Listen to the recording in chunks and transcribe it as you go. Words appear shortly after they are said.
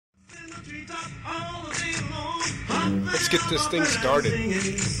Let's get this thing started.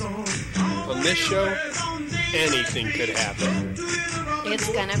 On this show, anything could happen.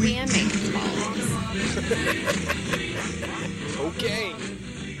 It's gonna be amazing. Okay.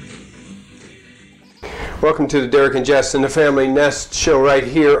 Welcome to the Derek and Jess and the Family Nest show right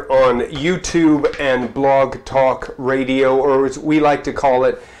here on YouTube and Blog Talk Radio, or as we like to call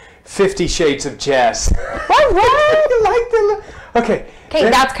it, 50 Shades of Jess. What? You like the okay. Okay,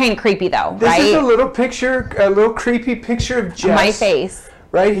 that's kind of creepy though, right? This is a little picture, a little creepy picture of Jess. My face.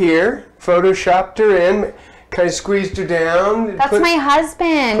 Right here. Photoshopped her in, kind of squeezed her down. That's my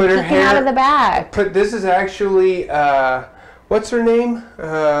husband peeking out of the back. This is actually, what's her name?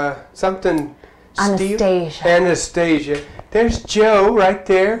 Something. Anastasia. Anastasia. There's Joe right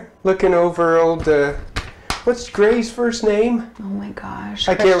there, looking over old, what's Gray's first name? Oh my gosh.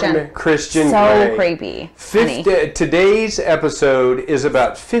 I can't remember. Christian So Gray. creepy. Today's episode is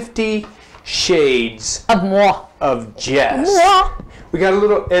about 50 Shades of Jess. Moi. We got a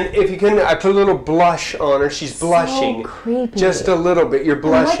little, and if you can, I put a little blush on her. She's blushing. So creepy. Just a little bit. You're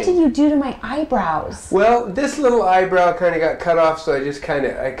blushing. What did you do to my eyebrows? Well, this little eyebrow kind of got cut off, so I just kind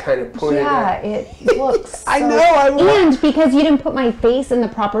of pointed it out. Yeah, it looks so... I know. And because you didn't put my face in the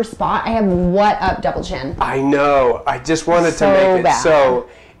proper spot, I have what up double chin. I know. I just wanted to make it bad. so.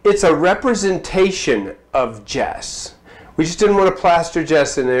 It's a representation of Jess. We just didn't want to plaster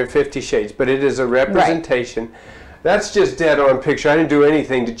Jess in there 50 Shades, but it is a representation. Right. That's just dead on picture. I didn't do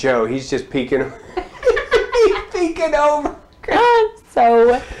anything to Joe. He's just peeking. He's peeking over.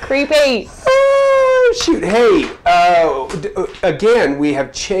 So creepy. Oh, shoot. Hey, again, we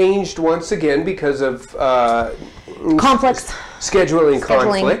have changed once again because of conflicts. Scheduling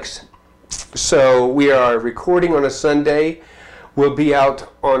conflicts. So we are recording on a Sunday. We'll be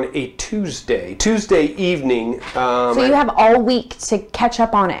out on a Tuesday evening. So you have all week to catch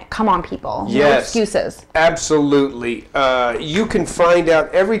up on it. Come on, people. Yes, no excuses. Absolutely. You can find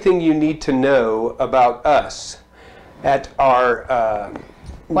out everything you need to know about us at our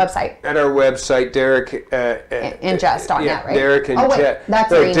website. At our website, Derek and Jess.net, right? Derek and Jess.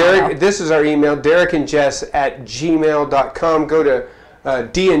 That's our email. This is our email, derekandjess@gmail.com. Go to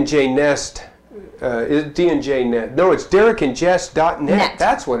D&J Nest. Is D&J Net? No, it's derekandjess.net.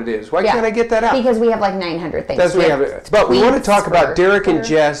 That's what it is. Why can't I get that out? Because we have like 900 things. That's what we have. But we want to talk about Derek and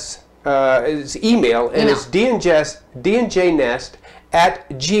Jess. It's email, and it's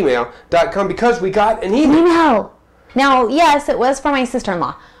dnjnest@gmail.com because we got an email. I know. Now, yes, it was from my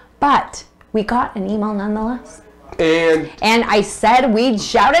sister-in-law, but we got an email nonetheless. And I said we'd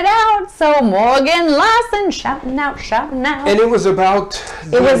shout it out, so Morgan Larson shouting out. And it was about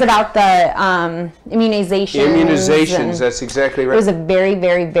the immunizations. Immunizations, that's exactly right. It was a very,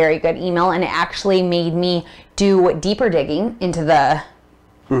 very, very good email, and it actually made me do deeper digging into the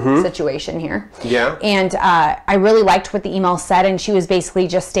situation here. Yeah. And I really liked what the email said, and she was basically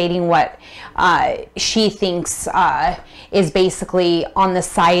just stating what she thinks is basically on the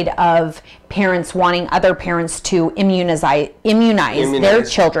side of parents wanting other parents to immunize their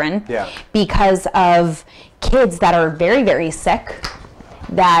children because of kids that are very, very sick,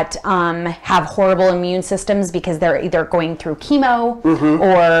 that have horrible immune systems because they're either going through chemo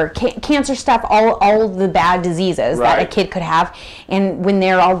or cancer stuff, all the bad diseases that a kid could have. And when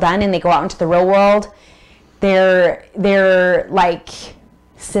they're all done and they go out into the real world, their like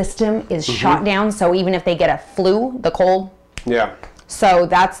system is shot down. So even if they get a flu, the cold. Yeah. So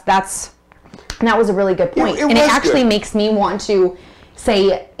that was a really good point. And it actually makes me want to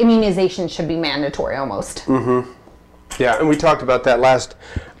say immunization should be mandatory almost. Yeah, and we talked about that last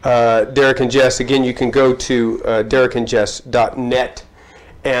Derek and Jess. Again, you can go to derekandjess.net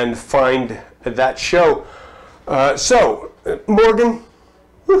and find that show. So, Morgan,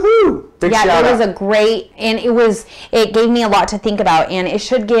 woohoo! Big shout out. It was a great, and it gave me a lot to think about, and it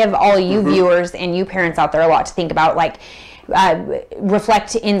should give all you viewers and you parents out there a lot to think about, like,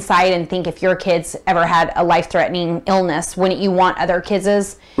 reflect inside and think if your kids ever had a life-threatening illness, wouldn't you want other kids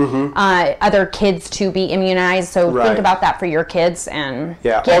to be immunized? So think about that for your kids and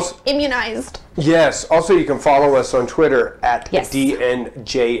get immunized. Yes. Also, you can follow us on Twitter at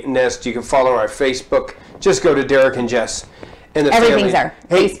DNJNest. You can follow our Facebook. Just go to Derek and Jess. And the Everything's family. there.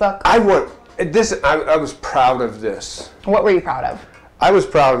 Hey, Facebook. I was proud of this. What were you proud of? I was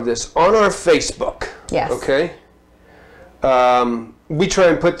proud of this. On our Facebook. Yes. Okay. We try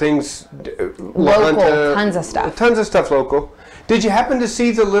and put things local, tons of stuff. Tons of stuff local. Did you happen to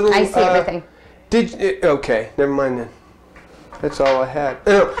see the little? I see everything. Okay, never mind then. That's all I had.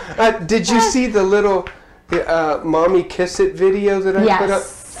 Did you see the little mommy kiss it video that I put up?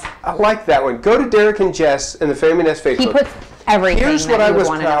 I like that one. Go to Derek and Jess and the Family Nest Facebook. He puts everything. Here's what I was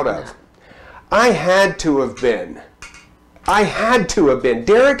proud of. I had to have been.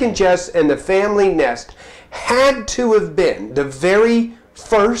 Derek and Jess and the Family Nest had to have been the very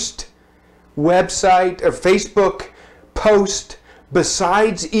first website or Facebook post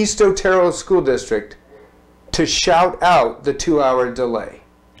besides East Otero School District to shout out the 2-hour delay.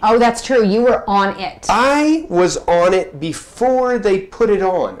 Oh, that's true. You were on it. I was on it before they put it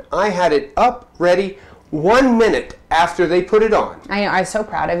on. I had it up, ready, 1 minute after they put it on. I know. I was so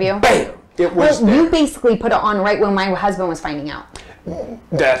proud of you. Bam! It was you basically put it on right when my husband was finding out.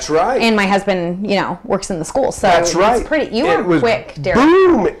 That's right. And my husband, works in the school, so that's right. It's pretty. You were quick, Derek.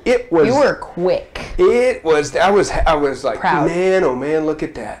 Boom! It was. You were quick. It was. I was like, proud. Man, oh man, look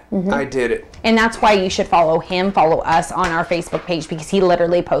at that! I did it. And that's why you should follow us on our Facebook page, because he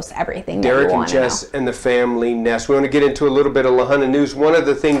literally posts everything. Derek and Jess and the Family Nest. We want to get into a little bit of LaHunna news. One of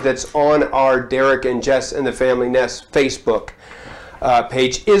the things that's on our Derek and Jess and the Family Nest Facebook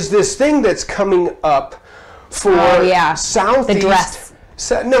page is this thing that's coming up for Southeast. The dress.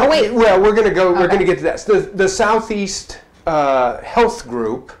 No, wait. Well, we're gonna go. Okay. We're gonna get to that. The Southeast Health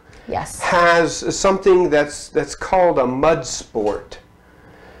Group has something that's called a mud sport,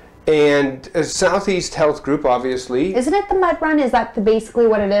 and Southeast Health Group, obviously. Isn't it the mud run? Is that basically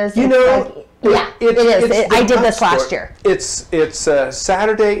what it is? It is. I did this last year. It's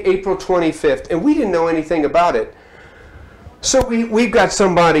Saturday, April 25th, and we didn't know anything about it. So we've got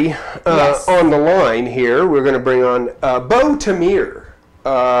somebody on the line here. We're going to bring on Bo Tamir.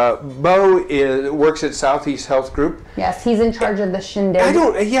 Bo works at Southeast Health Group. Yes, he's in charge of the shindig.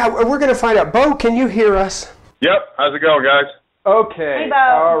 We're going to find out. Bo, can you hear us? Yep. How's it going, guys? Okay. Hey, Bo.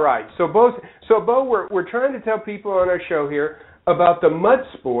 All right. So Bo, we're trying to tell people on our show here about the mud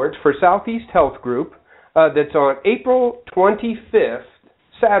sport for Southeast Health Group that's on April 25th,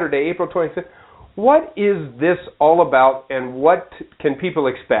 Saturday, April 25th. What is this all about, and what can people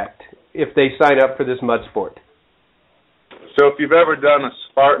expect if they sign up for this mud sport? So if you've ever done a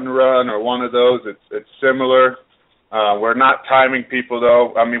Spartan run or one of those, it's similar. We're not timing people,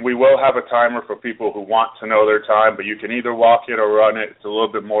 though. I mean, we will have a timer for people who want to know their time, but you can either walk it or run it. It's a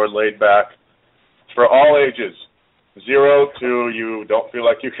little bit more laid back. It's for all ages, 0 to you don't feel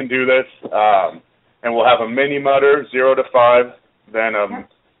like you can do this. And we'll have a mini mudder, 0 to 5, then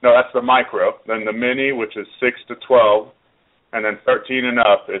no, that's the micro. Then the mini, which is 6 to 12, and then 13 and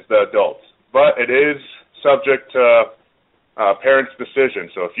up is the adults. But it is subject to parents' decision.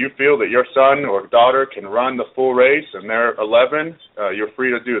 So if you feel that your son or daughter can run the full race and they're 11, you're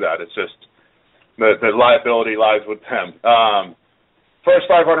free to do that. It's just the liability lies with them. First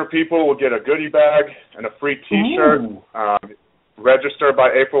 500 people will get a goodie bag and a free T-shirt. Register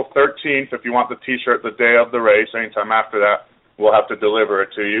by April 13th if you want the T-shirt the day of the race. Anytime after that, we'll have to deliver it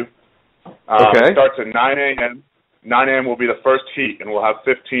to you. It starts at 9 a.m. 9 a.m. will be the first heat, and we'll have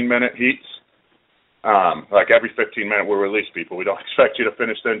 15-minute heats. Like every 15 minutes, we'll release people. We don't expect you to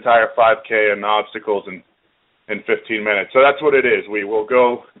finish the entire 5K and the obstacles in 15 minutes. So that's what it is. We will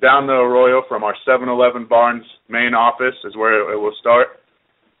go down the Arroyo from our 7-Eleven Barnes main office is where it will start.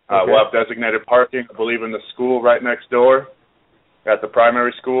 We'll have designated parking, I believe, in the school right next door at the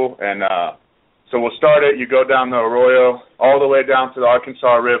primary school. And so we'll start it. You go down the Arroyo all the way down to the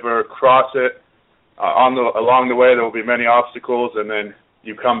Arkansas River, cross it. Along the way, there will be many obstacles, and then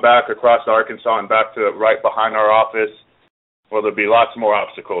you come back across Arkansas and back to right behind our office, where there'll be lots more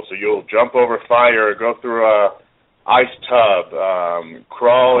obstacles. So you'll jump over fire, go through a ice tub,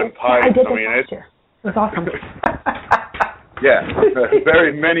 crawl in pipes. I did this last year. It was awesome. Yeah,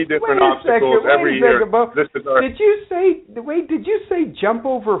 very many different obstacles every year. This is our Did you say jump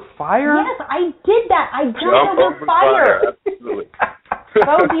over fire? Yes, I did that. I jumped over fire. Absolutely.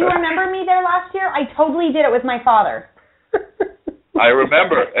 Bo, do you remember me there last year? I totally did it with my father. I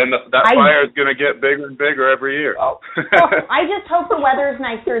remember, and that fire is going to get bigger and bigger every year. Well, I just hope the weather is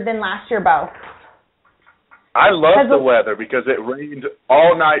nicer than last year, Bo. I love the weather because it rained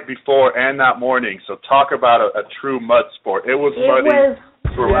all night before and that morning. So talk about a true mud sport. It was muddy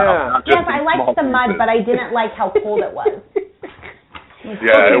throughout. Yes, I liked the mud, but I didn't like how cold it was.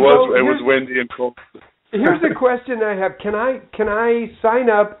 It was windy and cold. Here's a question I have. Can I sign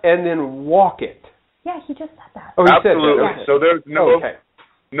up and then walk it? Yeah, he just said that. Oh, absolutely. Said that. So there's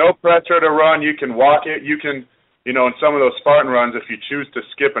no pressure to run. You can walk it. You can, in some of those Spartan runs, if you choose to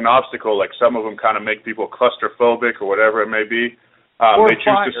skip an obstacle, like some of them kind of make people claustrophobic or whatever it may be, they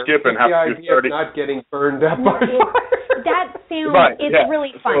choose to skip and have to do 30. Not getting burned up by fire. That sounds,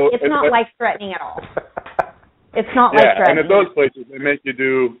 really fun. So it's not life-threatening at all. It's not life-threatening. And at those places, they make you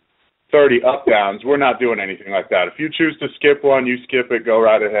do 30 up-downs. We're not doing anything like that. If you choose to skip one, you skip it, go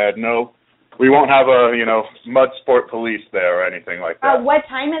right ahead. No, we won't have a, mud sport police there or anything like that. What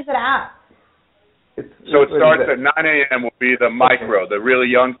time is it at? So it starts at 9 a.m. will be the micro, the really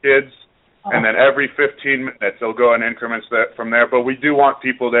young kids, and then every 15 minutes they'll go in increments from there. But we do want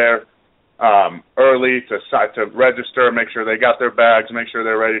people there early to register, make sure they got their bags, make sure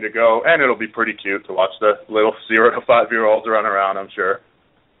they're ready to go, and it'll be pretty cute to watch the little 0 to 5-year-olds run around, I'm sure.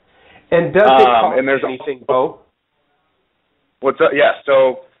 And does it cost anything, Bo? What's up? Yeah,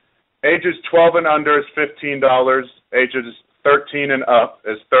 so ages 12 and under is $15. Ages 13 and up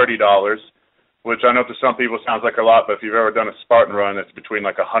is $30, which I know to some people sounds like a lot, but if you've ever done a Spartan run, it's between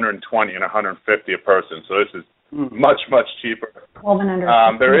like $120 and $150 a person. So this is much, much cheaper. 12 and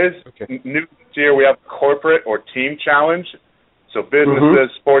under. There is new this year. We have corporate or team challenge. So businesses,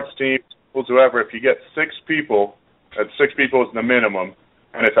 sports teams, schools, whoever. If you get 6 people, 6 people is the minimum,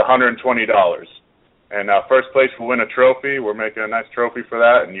 and it's $120. And first place will win a trophy. We're making a nice trophy for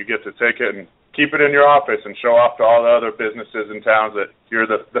that, and you get to take it and keep it in your office and show off to all the other businesses and towns that you're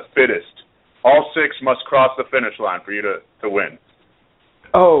the fittest. All 6 must cross the finish line for you to win.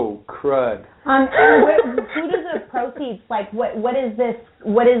 Oh, crud. Who does the proceeds, like, what is this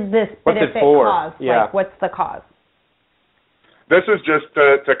benefit cause? Yeah. Like, what's the cause? This is just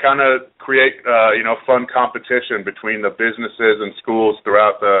to kind of create, fun competition between the businesses and schools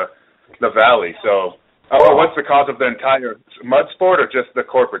throughout the valley. So, what's the cause of the entire mud sport or just the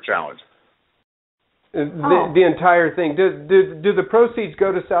corporate challenge? The entire thing. Do the proceeds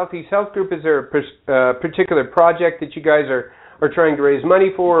go to Southeast Health Group? Is there a particular project that you guys are trying to raise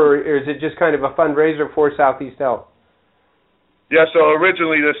money for, or is it just kind of a fundraiser for Southeast Health? Yeah, so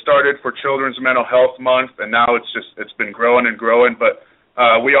originally this started for Children's Mental Health Month, and now it's been growing and growing. But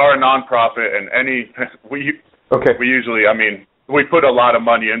we are a nonprofit, and we usually, we put a lot of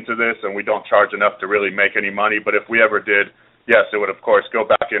money into this, and we don't charge enough to really make any money. But if we ever did, yes, it would of course go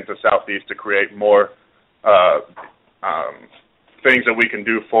back into Southeast to create more things that we can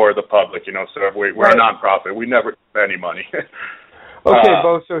do for the public. So we're a nonprofit. We never spend any money. Okay,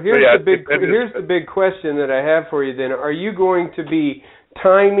 Bo, so here's the big question that I have for you then. Are you going to be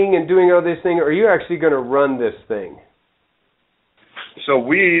timing and doing all this thing, or are you actually going to run this thing? So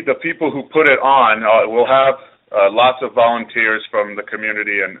the people who put it on, will have lots of volunteers from the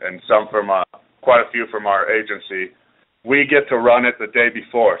community and some from, quite a few from our agency. We get to run it the day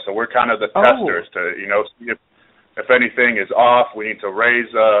before, so we're kind of the testers to, see if anything is off. We need to raise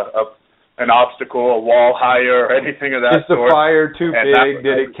an obstacle, a wall higher, or anything of that sort. Is the fire too big?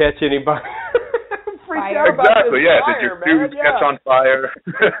 Did it catch anybody? Exactly, yeah. Did your fuse catch on fire?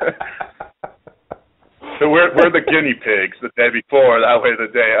 So we're the guinea pigs the day before. That way,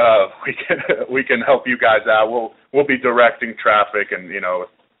 the day of, we can help you guys out. We'll be directing traffic and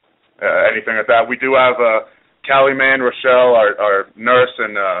anything like that. We do have Callie Man Rochelle, our nurse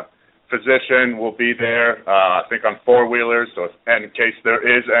and physician, will be there. I think on 4-wheelers. So in case there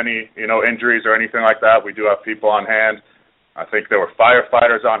is any injuries or anything like that, we do have people on hand. I think there were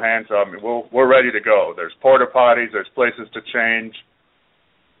firefighters on hand. So we're ready to go. There's porta potties. There's places to change.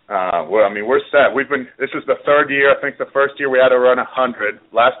 We're set. This is the 3rd year. I think the first year we had to run 100.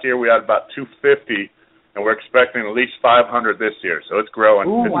 Last year we had about 250, and we're expecting at least 500 this year. So it's growing.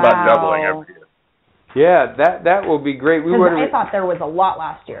 It's about doubling every year. Yeah, that will be great. I thought there was a lot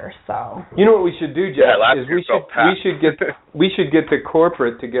last year. So you know what we should do, Jeff? We should get the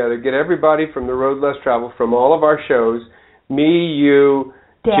corporate together. Get everybody from the Road Less Traveled from all of our shows. Me, you,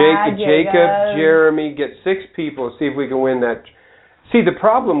 Jacob, Jeremy. Get 6 people. See if we can win that. See, the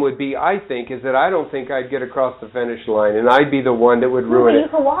problem would be, I think, is that I don't think I'd get across the finish line, and I'd be the one that would ruin it. You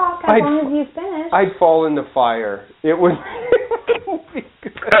can walk as long as you finish. I'd fall in the fire. It wouldn't be good. It wouldn't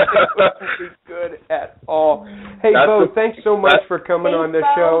be good at all. Hey, Bo, thanks so much for coming on the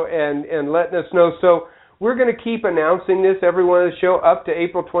show and letting us know. So we're going to keep announcing this every one of the show up to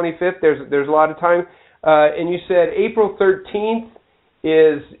April 25th. There's a lot of time. And you said April 13th.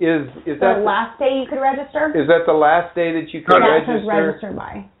 Is that the last day you could register? Is that the last day that you can register? Register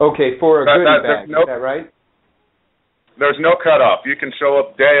by. Okay, for a goodie bag. Is that right? There's no cutoff. You can show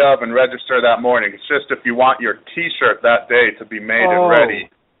up day of and register that morning. It's just if you want your T-shirt that day to be made and ready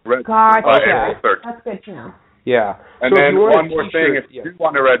by April 13th. That's good to know. Yeah. And then one more thing, if you do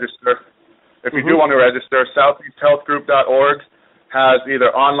want to register, southeasthealthgroup.org has either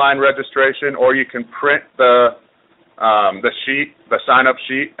online registration or you can print the sign-up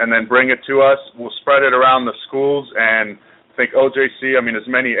sheet, and then bring it to us. We'll spread it around the schools, and I think OJC, as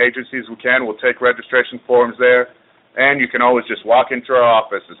many agencies we can, we'll take registration forms there. And you can always just walk into our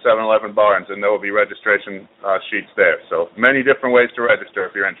office at 711 Barnes, and there will be registration sheets there. So many different ways to register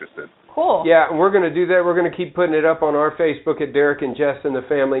if you're interested. Cool. Yeah, and we're going to do that. We're going to keep putting it up on our Facebook at Derek and Jess and the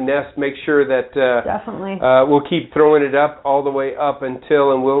Family Nest. Make sure that definitely we'll keep throwing it up all the way up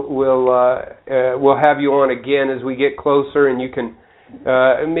until, and we'll have you on again as we get closer, and you can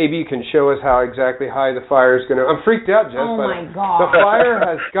maybe you can show us how exactly high the fire is going to. I'm freaked out, Jess. Oh my God! The fire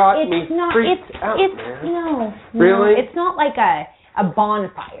has got me freaked out. No, really? It's not like a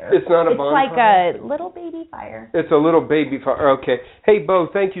bonfire. It's not a bonfire? It's like a little baby fire. It's a little baby fire. Okay. Hey, Bo,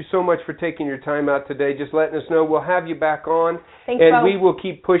 thank you so much for taking your time out today. Just letting us know. We'll have you back on. Thanks, and Bo. we will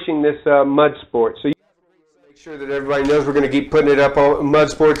keep pushing this mud sport. So you make sure that everybody knows we're going to keep putting it up on mud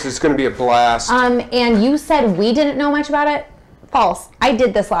sports. It's going to be a blast. And you said we didn't know much about it? False. I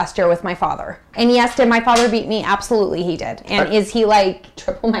did this last year with my father. And yes, did my father beat me? Absolutely he did. And is he like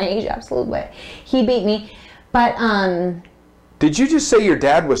triple my age? Absolutely. He beat me. But did you just say your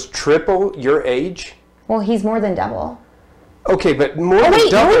dad was triple your age? well, he's more than double. Okay, but more Oh than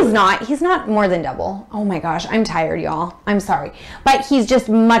wait, double. no he's not. He's not more than double. Oh my gosh, I'm tired, y'all. I'm sorry. But he's just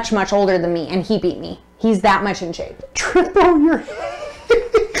much, much older than me, and he beat me. He's that much in shape. Triple your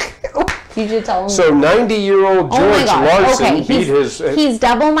You should tell him. So 90-year-old George Larson beat his... he's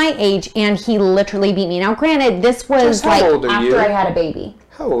double my age, and he literally beat me. Now, granted, this was Jess, how old are after you? I had a baby.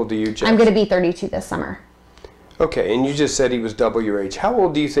 How old are you, Jess? I'm going to be 32 this summer. Okay, and you just said he was double your age. How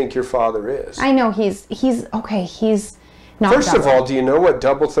old do you think your father is? I know he's okay. He's not. First double. of all, do you know what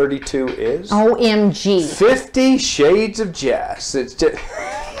double 32 is? OMG. 50 Shades of Jess. It's just...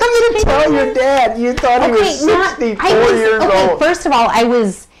 I'm going to tell your dad you thought he was 64 years old. First of all, I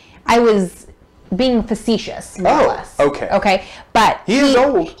was being facetious, more or less. Okay. Okay, but he is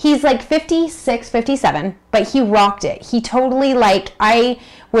old. He's like 56, 57, but he rocked it. He totally, like, I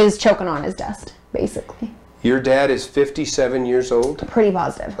was choking on his dust, basically. Your dad is 57 years old? Pretty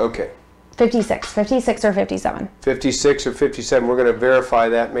positive. Okay. 56 or 57. 56 or 57. We're going to verify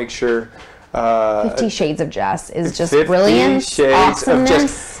that, make sure. 50 Shades of Jess is just 50 brilliance, Shades awesomeness. of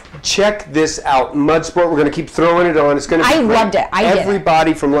Jess. Check this out. Mud Sport. We're going to keep throwing it on. It's going to be I great. loved it. I did.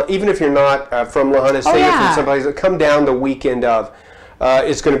 Everybody from, even if you're not from La Junta, say you're from someplace, come down the weekend of.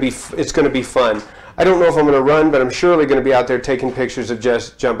 It's going to be fun. I don't know if I'm going to run, but I'm surely going to be out there taking pictures of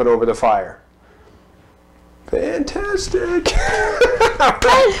Jess jumping over the fire. Fantastic.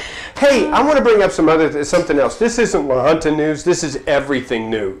 Hey, I want to bring up something else. This isn't La Junta news. This is everything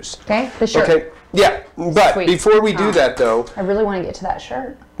news. Okay, the shirt. Okay, yeah, but Sweet. before we do that, though, I really want to get to that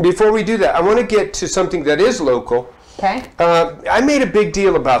shirt. before we do that, I want to get to something that is local. Okay. I made a big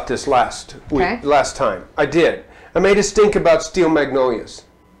deal about this last time. I did. I made a stink about steel magnolias.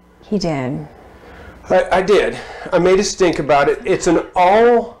 He did. I did. I made a stink about it. It's an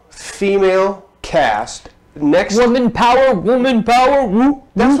all-female cast. Woman power, woo.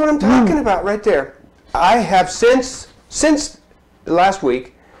 That's what I'm talking about right there. I have since last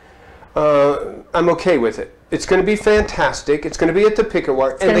week. I'm okay with it. It's going to be fantastic. It's going to be at the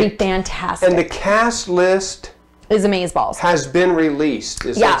Pickaward. It's going to be fantastic. And the cast list is amazeballs. Has been released.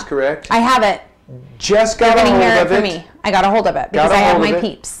 Is that correct? I have it. Just got a hold of it. For me. I got a hold of it because I have my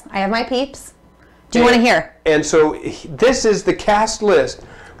peeps. I have my peeps. Do you want to hear? And so this is the cast list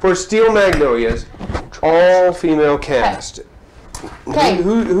for Steel Magnolias, all female cast. Okay.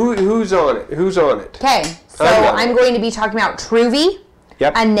 Who's on it? Who's on it? Okay. So I'm going to be talking about Truvy,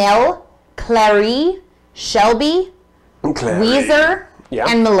 Anel, Clary, Shelby, Weezer,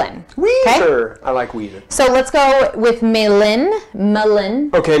 and Malin. Weezer. I like Weezer. So let's go with Malin.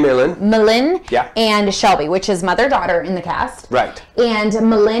 Okay, Malin. Malin and Shelby, which is mother-daughter in the cast. Right. And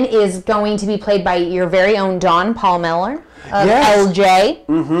Malin is going to be played by your very own Dawn Paul Miller of LJ.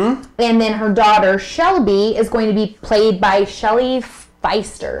 Mm-hmm. And then her daughter, Shelby, is going to be played by Shelley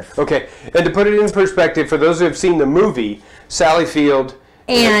Feister. Okay. And to put it in perspective, for those who have seen the movie, Sally Field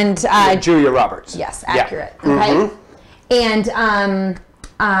and Julia Roberts. Yes, accurate. Yeah. Okay. Mm-hmm. And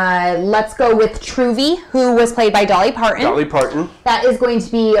let's go with Truvy, who was played by Dolly Parton. Dolly Parton. That is going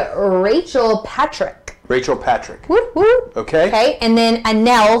to be Rachel Patrick. Rachel Patrick. Whoop, whoop. Okay. Okay. And then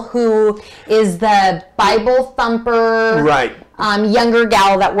Anel, who is the Bible thumper. Right. Younger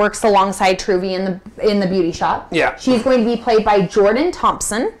gal that works alongside Truvy in the beauty shop. Yeah. She's going to be played by Jordan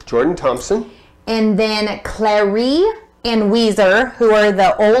Thompson. Jordan Thompson. And then Clary and Weezer, who are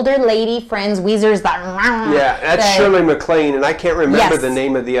the older lady friends. Weezer's that. Yeah, that's Shirley MacLaine, and I can't remember the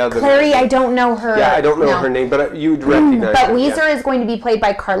name of the other. Clary, I don't know her. Yeah, I don't know her name, but you'd recognize her. But Weezer is going to be played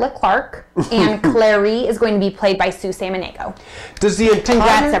by Carla Clark, and Clary is going to be played by Sue Samaniego. Does the entire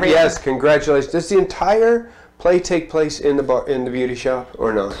Congrats, everyone. Yes, congratulations. Does the entire play take place in the beauty shop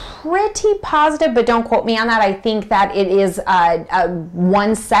or not? Pretty positive, but don't quote me on that. I think that it is a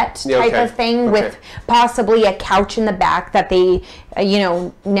one set type of thing with possibly a couch in the back that they,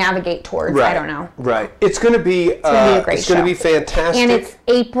 navigate towards. Right. I don't know. Right. It's going to be a great show. It's going to be fantastic. And it's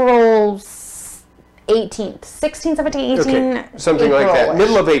April 18th, 16th, 17th, 18th. Okay. Something like that.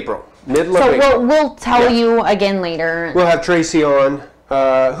 Middle of April. So we'll tell you again later. We'll have Tracy on.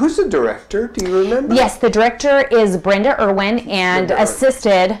 Who's the director? Do you remember? Yes, the director is Brenda Irwin and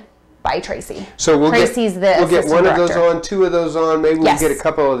assisted by Tracy. So we'll get one director. of those on, two of those on. Maybe we'll get a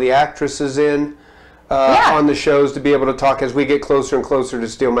couple of the actresses in on the shows to be able to talk as we get closer and closer to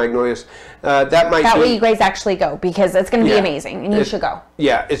Steel Magnolias. That way you guys actually go, because it's going to be amazing, and you should go.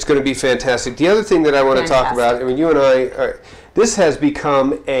 Yeah, it's going to be fantastic. The other thing that I want to talk about, I mean, you and I, this has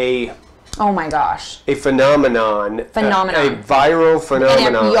become a... Oh my gosh! A phenomenon. A viral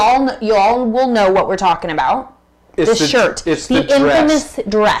phenomenon. And you all will know what we're talking about. It's the shirt. It's the infamous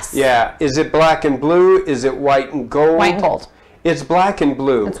dress. Yeah. Is it black and blue? Is it white and gold? White and gold. It's black and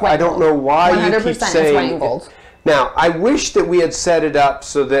blue. It's white I don't know why you keep saying. It's white and gold. Now, I wish that we had set it up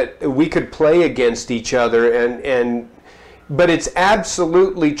so that we could play against each other but it's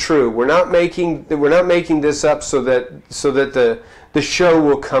absolutely true. We're not making this up so that the show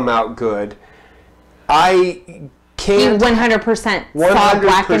will come out good. I can't. You 100% saw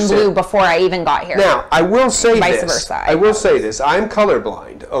black and blue before I even got here. Now, I will say Vice versa. I will say this. I'm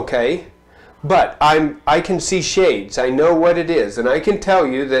colorblind, okay? But I can see shades. I know what it is, and I can tell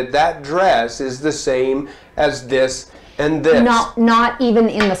you that dress is the same as this and this. Not even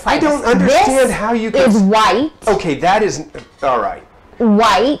in the slightest. I don't understand how you can. This is white. Okay, that is all right.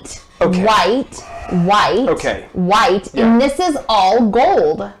 White. Okay. White. Okay. White. Yeah. And this is all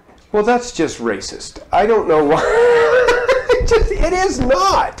gold. Well, that's just racist. I don't know why. It is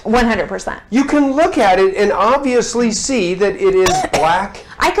not. 100%. You can look at it and obviously see that it is black.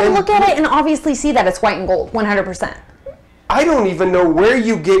 I can look at it and obviously see that it's white and gold. 100%. I don't even know where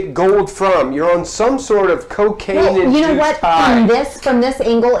you get gold from. You're on some sort of cocaine-induced you know what? high. From this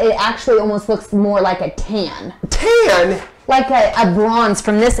angle, it actually almost looks more like a tan. Tan? Like a bronze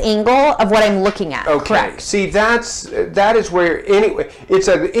from this angle of what I'm looking at. Okay. Correct. See, that is where anyway. There's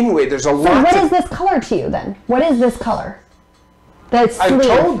a lot. So what is this color to you then? What is this color? I'm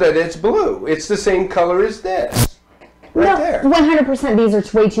told that it's blue. It's the same color as this. Right there. 100% these are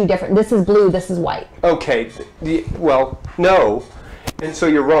way too different. This is blue, this is white. Okay. Well, no. And so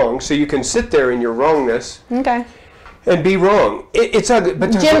you're wrong. So you can sit there in your wrongness. Okay. And be wrong. It's ugly.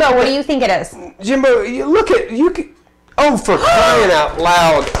 But Jimbo, what do you think it is? Jimbo, oh, for crying out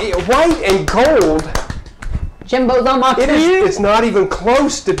loud. White and gold. Jimbo's on my It's not even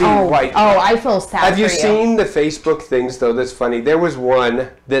close to being white. Oh, I feel sad Have you seen the Facebook things, though, that's funny? There was one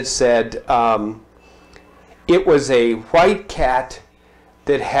that said it was a white cat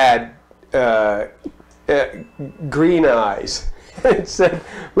that had green eyes. It said,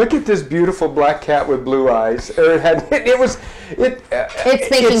 "Look at this beautiful black cat with blue eyes." Or it's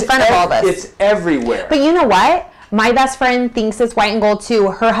making fun of all this. It's everywhere. But you know what? My best friend thinks it's white and gold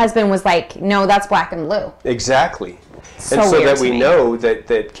too. Her husband was like, "No, that's black and blue." Exactly. So and so weird that to we me. know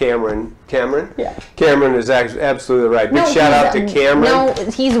that Cameron, yeah, Cameron is absolutely right. Big shout out to Cameron. No,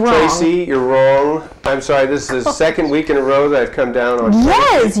 he's wrong. Tracy, you're wrong. I'm sorry. This is the second week in a row that I've come down on.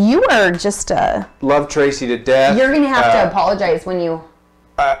 Yes, you are just love Tracy to death. You're gonna have to apologize when you.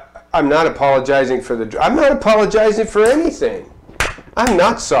 I'm not apologizing for I'm not apologizing for anything. I'm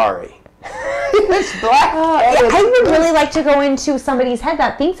not sorry. It's black. I would really like to go into somebody's head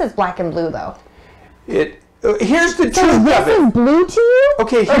that thinks it's black and blue, though. Here's the truth of this it. is blue to you?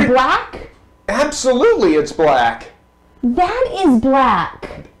 Okay, or black? Absolutely, it's black. That is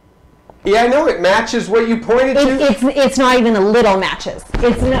black. Yeah, I know it matches what you pointed to. It's not even a little matches.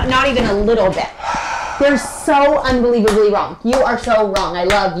 It's not even a little bit. They're so unbelievably wrong. You are so wrong. I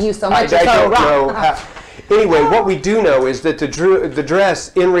love you so much. I don't know. Anyway, what we do know is that the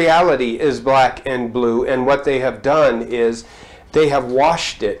dress in reality is black and blue, and what they have done is they have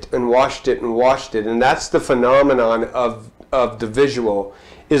washed it and washed it and washed it, and that's the phenomenon of the visual,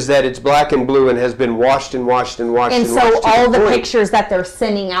 is that it's black and blue and has been washed and washed and washed and washed. And so all the pictures that they're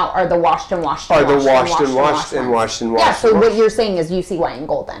sending out are the washed and washed and washed. Yeah, so what you're saying is you see white and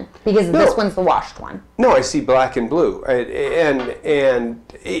gold then, because this one's the washed one. No, I see black and blue, and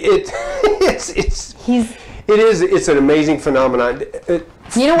it's an amazing phenomenon.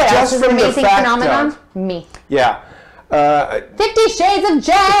 You know what else is an amazing phenomenon? Me. Yeah. 50 Shades of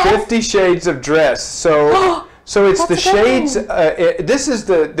Jess. 50 Shades of Dress. So it's the shades. This is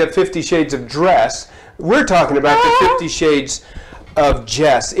the 50 Shades of Dress. We're talking about the 50 Shades of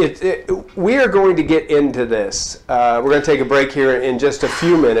Jess. We are going to get into this. We're going to take a break here in just a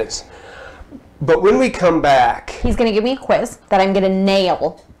few minutes. But when we come back... He's going to give me a quiz that I'm going to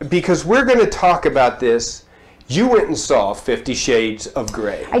nail. Because we're going to talk about this. You went and saw 50 Shades of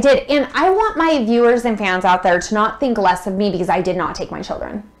Grey. I did. And I want my viewers and fans out there to not think less of me because I did not take my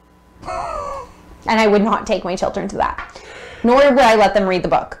children. And I would not take my children to that. Nor would I let them read the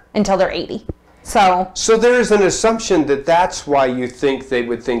book until they're 80. So there is an assumption that that's why you think they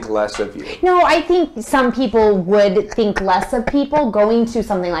would think less of you. No, I think some people would think less of people going to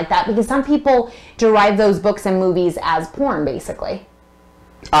something like that because some people derive those books and movies as porn, basically.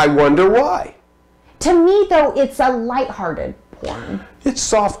 I wonder why. To me, though, it's a lighthearted porn. It's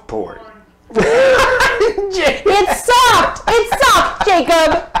soft porn. It's soft! It's soft,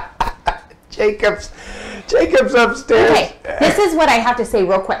 Jacob! Jacob's upstairs. Okay, this is what I have to say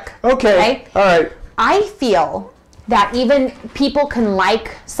real quick. Okay, all right. I feel that even people can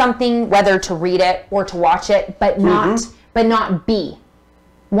like something, whether to read it or to watch it, but not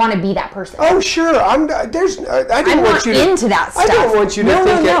want to be that person. Oh, sure. I'm not into that stuff. I don't want you to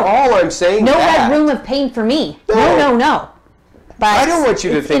think at all I'm saying no that. Red Room of Pain for me. No. But I don't want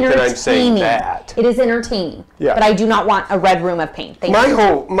you to think that I'm saying that. It is entertaining. Yeah. But I do not want a red room of pain. My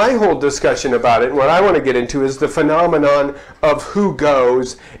whole discussion about it, and what I want to get into, is the phenomenon of who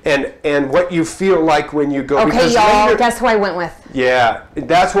goes and what you feel like when you go. Okay, y'all, guess who I went with? Yeah,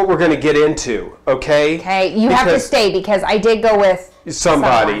 that's what we're going to get into, okay? Okay, you have to stay because I did go with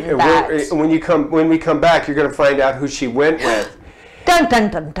somebody. When we come back, you're going to find out who she went with. Dun, dun,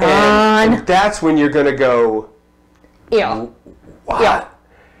 dun, dun. And that's when you're going to go, ew. What? Yeah.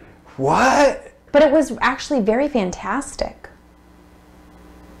 What? But it was actually very fantastic.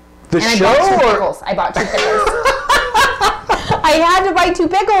 I bought 2 pickles. I had to buy 2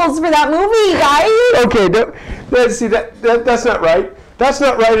 pickles for that movie, guys. Okay, that's not right. That's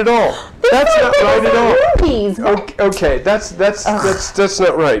not right at all. That's not right at all. Movies. Okay, that's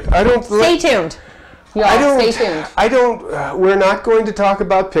not right. I don't. Stay tuned. Stay tuned. We're not going to talk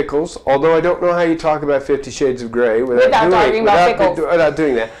about pickles, although I don't know how you talk about 50 Shades of Grey without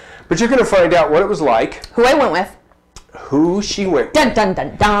doing that. But you're going to find out what it was like. Who I went with. Who she went with. Dun, dun,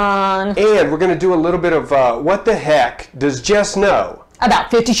 dun, dun. And we're going to do a little bit of what the heck does Jess know?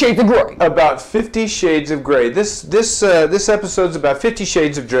 About 50 Shades of Grey. About 50 Shades of Grey. This episode's about 50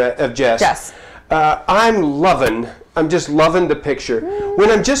 Shades of Jess. Jess. I'm just loving the picture. When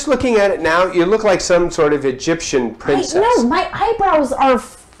I'm just looking at it now, you look like some sort of Egyptian princess. No, my eyebrows are...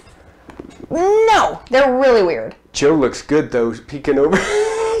 No, they're really weird. Joe looks good, though, peeking over.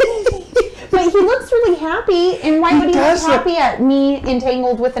 But he looks really happy, and why would he look happy at me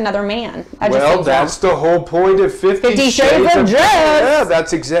entangled with another man? Well, that's the whole point of 50 Shades of Jess. Yeah,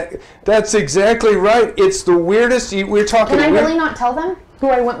 that's exactly right. It's the weirdest. We're talking. Can I really not tell them who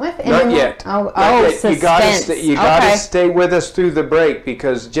I went with? Not yet. Suspense. You gotta stay with us through the break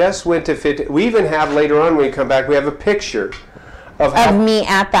because Jess went to 50. We even have later on when we come back. We have a picture of me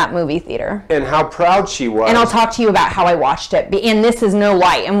at that movie theater and how proud she was. And I'll talk to you about how I watched it. And this is no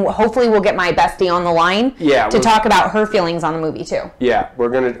lie. And hopefully we'll get my bestie on the line to talk about her feelings on the movie too. Yeah, we're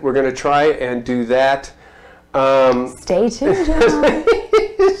gonna try and do that. Stay tuned, John.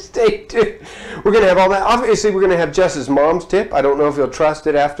 Stay tuned. We're going to have all that. Obviously, we're going to have Jess's mom's tip. I don't know if you'll trust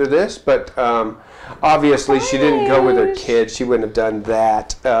it after this, but obviously she didn't go with her kids. She wouldn't have done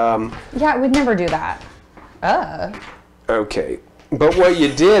that. Yeah, I would never do that. Okay. But what you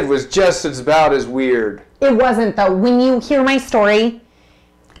did was just about as weird. It wasn't, though. When you hear my story,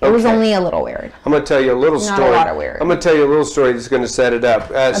 it was only a little weird. I'm going to tell you a little story. Not a lot of weird. I'm going to tell you a little story that's going to set it up.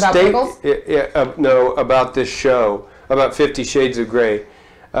 About pickles? No, about this show, about 50 Shades of Grey.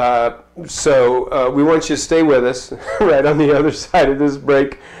 So we want you to stay with us right on the other side of this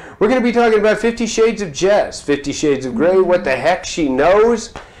break. We're going to be talking about 50 Shades of Jess, 50 Shades of Grey, what the heck she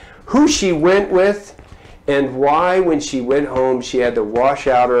knows, who she went with, and why when she went home she had to wash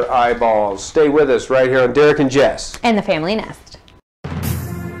out her eyeballs. Stay with us right here on Derek and Jess. And the Family Nest.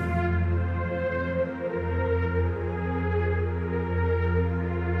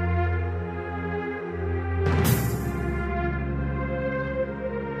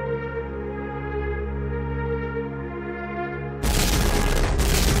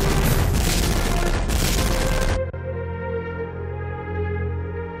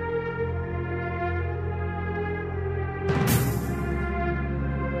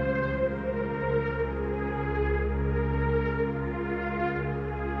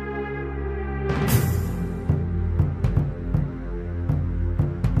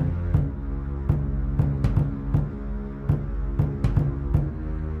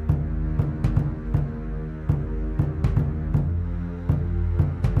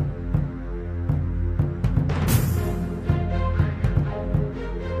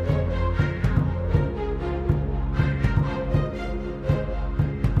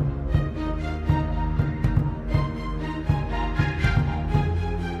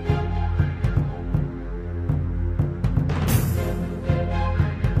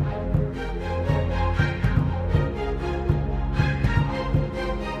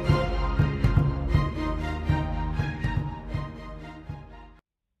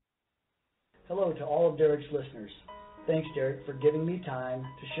 hello to all of Derek's listeners. Thanks, Derek, for giving me time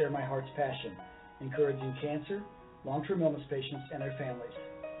to share my heart's passion, encouraging cancer, long-term illness patients, and their families.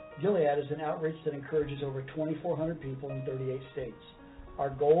 Gilead is an outreach that encourages over 2,400 people in 38 states.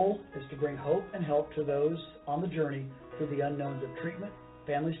 Our goal is to bring hope and help to those on the journey through the unknowns of treatment,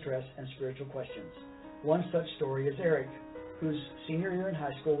 family stress, and spiritual questions. One such story is Eric, whose senior year in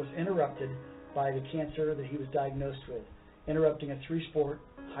high school was interrupted by the cancer that he was diagnosed with, interrupting a 3-sport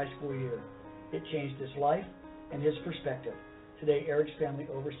high school year. It changed his life and his perspective. Today, Eric's family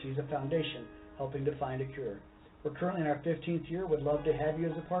oversees a foundation helping to find a cure. We're currently in our 15th year. Would love to have you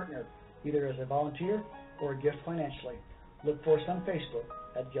as a partner, either as a volunteer or a gift financially. Look for us on Facebook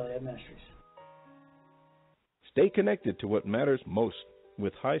at Gilead Ministries. Stay connected to what matters most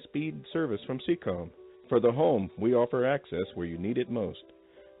with high-speed service from CCOM. For the home, we offer access where you need it most.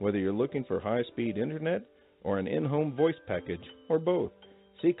 Whether you're looking for high-speed internet or an in-home voice package, or both,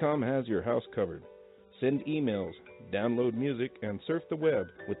 CCOM has your house covered. Send emails, download music, and surf the web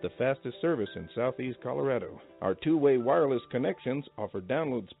with the fastest service in Southeast Colorado. Our two-way wireless connections offer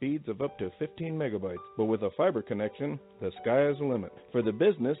download speeds of up to 15 megabytes, but with a fiber connection, the sky is the limit. For the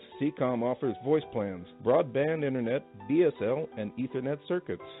business, CCOM offers voice plans, broadband internet, DSL, and Ethernet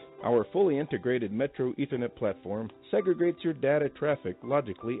circuits. Our fully integrated Metro Ethernet platform segregates your data traffic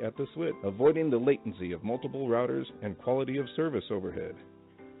logically at the switch, avoiding the latency of multiple routers and quality of service overhead.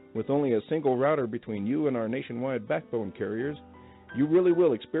 With only a single router between you and our nationwide backbone carriers, you really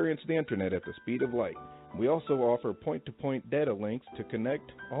will experience the internet at the speed of light. We also offer point-to-point data links to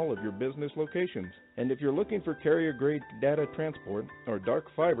connect all of your business locations. And if you're looking for carrier-grade data transport or dark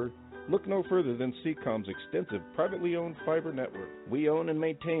fiber, look no further than CCOM's extensive privately owned fiber network. We own and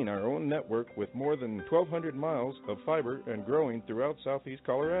maintain our own network with more than 1,200 miles of fiber and growing throughout Southeast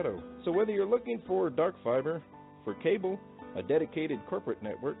Colorado. So whether you're looking for dark fiber, for cable, a dedicated corporate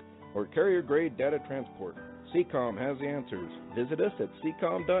network, or carrier-grade data transport, CCOM has the answers. Visit us at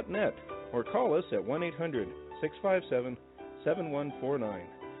ccom.net or call us at 1-800-657-7149.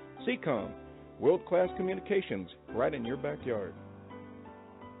 CCOM, world-class communications right in your backyard.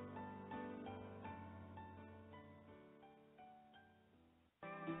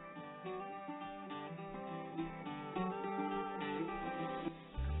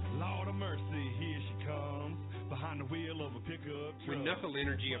 When Knuckle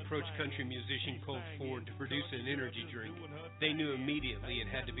Energy approached country musician Colt Ford to produce an energy drink, they knew immediately it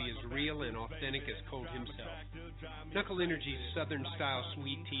had to be as real and authentic as Colt himself. Knuckle Energy's Southern-style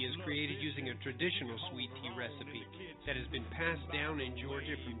sweet tea is created using a traditional sweet tea recipe that has been passed down in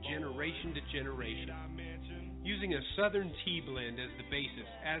Georgia from generation to generation. Using a Southern tea blend as the basis,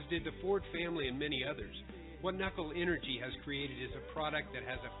 as did the Ford family and many others, what Knuckle Energy has created is a product that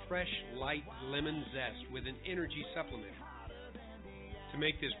has a fresh, light lemon zest with an energy supplement. To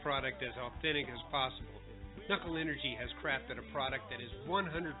make this product as authentic as possible, Knuckle Energy has crafted a product that is 100%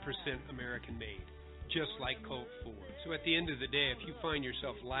 American-made, just like Colt Ford. So at the end of the day, if you find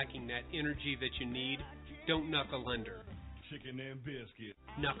yourself lacking that energy that you need, don't knuckle under. Chicken and biscuit.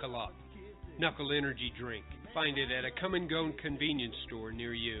 Knuckle up. Knuckle Energy Drink. Find it at a come-and-go convenience store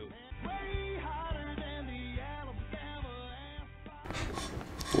near you.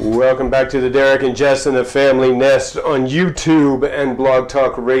 Welcome back to the Derek and Jess and the Family Nest on YouTube and Blog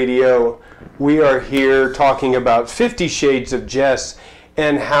Talk Radio. We are here talking about 50 Shades of Jess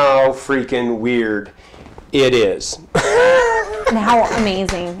and how freaking weird it is. And how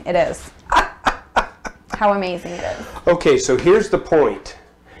amazing it is. How amazing it is. Okay, so here's the point.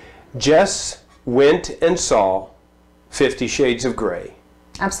 Jess went and saw 50 Shades of Grey.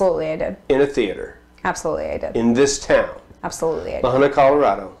 Absolutely, I did. In a theater. Absolutely, I did. In this town. Absolutely, I did. Lahana,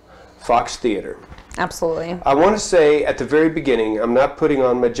 Colorado. Fox Theater. Absolutely. I want to say at the very beginning, I'm not putting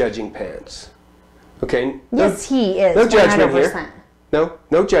on my judging pants. Okay? Yes, he is. No judgment 100%. here.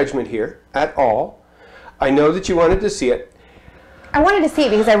 No judgment here at all. I know that you wanted to see it. I wanted to see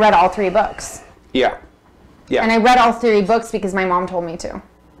it because I read all 3 books. Yeah. Yeah. And I read all 3 books because my mom told me to.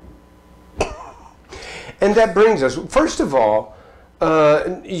 And that brings us, first of all,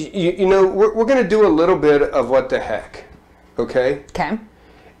 you know, we're going to do a little bit of what the heck. Okay? Okay.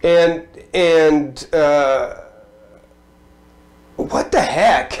 And what the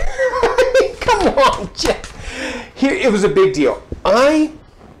heck? Come on, Jeff. Here, it was a big deal. I'm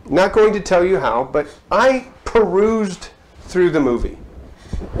not going to tell you how, but I perused through the movie.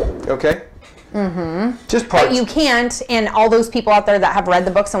 Okay? Mm-hmm. Just parts. But you can't, and all those people out there that have read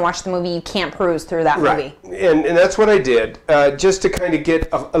the books and watched the movie, you can't peruse through that movie. And that's what I did, just to kind of get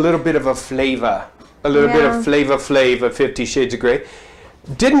a little bit of a flavor. A little bit of flavor of 50 Shades of Grey.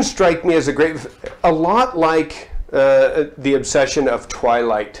 Didn't strike me as a lot like the obsession of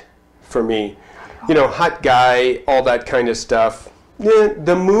Twilight for me. you know, hot guy, all that kind of stuff.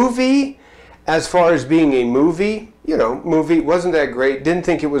 The movie, as far as being a movie, you know, wasn't that great. Didn't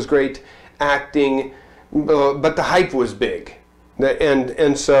think it was great acting, but the hype was big.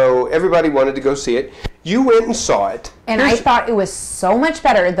 And so everybody wanted to go see it. You went and saw it. And I thought it was so much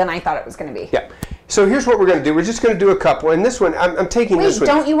better than I thought it was going to be. Yeah. So here's what we're going to do. We're just going to do a couple. And this one, I'm taking this one.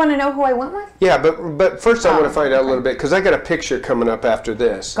 Wait, don't you want to know who I went with? Yeah, but first I want to find out a little bit, because I got a picture coming up after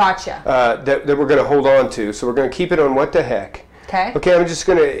this. Gotcha. That we're going to hold on to. So we're going to keep it on What the Heck. Okay. Okay, I'm just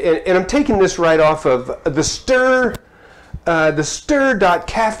going to, and I'm taking this right off of the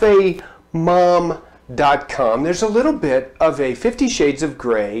stir.cafemom.com. There's a little bit of a 50 Shades of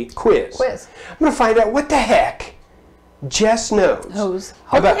Grey quiz. I'm going to find out what the heck Jess knows.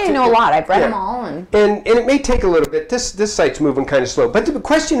 Hopefully I know a lot. I've read them all. And it may take a little bit. This site's moving kind of slow. But the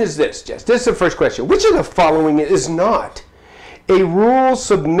question is this, Jess. This is the first question. Which of the following is not a rule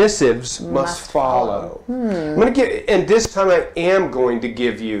submissives must follow? I'm going to give, and this time I am going to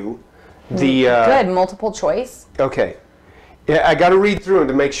give you the... Good. Multiple choice. Okay. Yeah, I got to read through them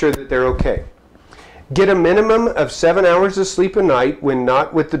to make sure that they're okay. Get a minimum of 7 hours of sleep a night when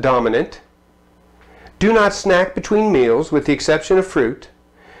not with the dominant. Do not snack between meals, with the exception of fruit.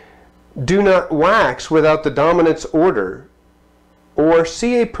 Do not wax without the dominant's order. Or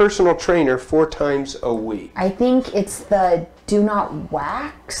see a personal trainer 4 times a week. I think it's the do not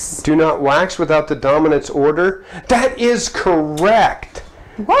wax. Do not wax without the dominant's order. That is correct.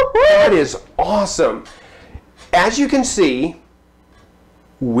 That is awesome. As you can see,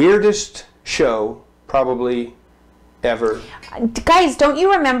 weirdest show probably ever. Guys, don't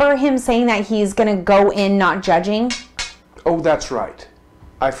you remember him saying that he's going to go in not judging? Oh, that's right.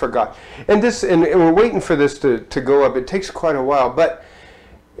 I forgot. And we're waiting for this to go up. It takes quite a while, but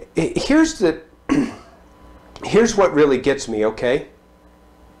here's what really gets me, okay?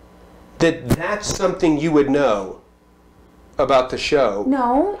 That's something you would know about the show.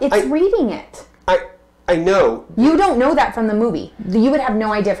 No, it's reading it. I know. You don't know that from the movie. You would have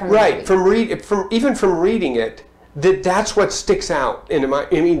no idea from the movie. Right, even from reading it, that's what sticks out in my.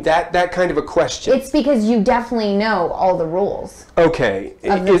 I mean, that kind of a question. It's because you definitely know all the rules. Okay,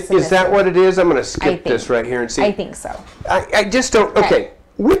 is that what it is? I'm going to skip this right here and see. I think so. I just don't. Okay,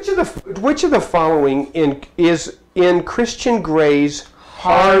 which of the following is in Christian Grey's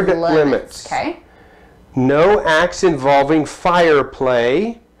hard limits? Okay. No acts involving fire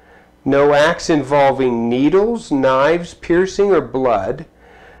play. No acts involving needles, knives, piercing, or blood.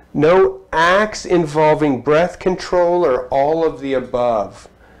 No acts involving breath control or all of the above.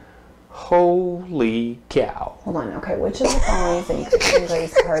 Holy cow. Hold on, okay, which of the following is in Christian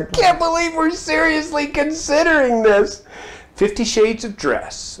Grey's hard limits? I can't believe we're seriously considering this. 50 Shades of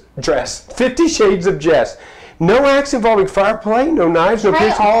Jess. 50 Shades of Jess. No acts involving fire play, no knives, no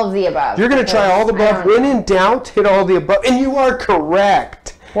piercing. Try all of the above. You're going to try all the above. When in doubt, hit all the above. And you are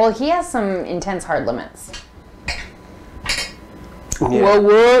correct. Well, he has some intense hard limits. Yeah. Well,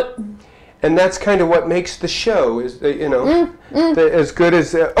 what? And that's kind of what makes the show, is as good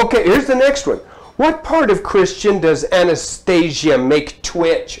as... okay, here's the next one. What part of Christian does Anastasia make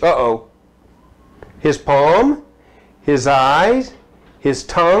twitch? Uh-oh. His palm? His eyes? His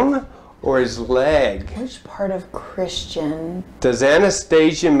tongue? Or his leg? Which part of Christian does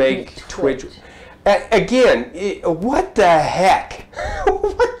Anastasia make twitch? Again, what the heck?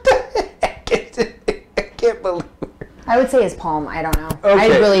 What the heck is it? I can't believe it. I would say his palm. I don't know.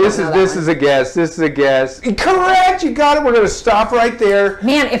 Okay, I really this don't know is a guess. This is a guess. Correct. You got it. We're going to stop right there.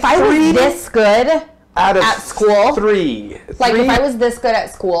 Man, if I was this good at school, if I was this good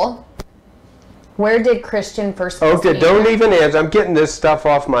at school, where did Christian first? Okay, don't even answer. I'm getting this stuff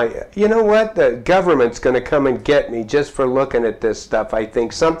off my... You know what? The government's going to come and get me just for looking at this stuff, I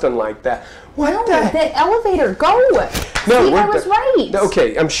think. Something like that. What the elevator, go! No, see, I was right.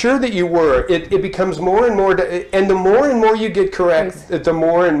 Okay, I'm sure that you were. It becomes more and more... and the more and more you get correct, the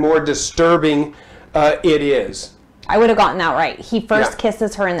more and more disturbing it is. I would have gotten that right. He first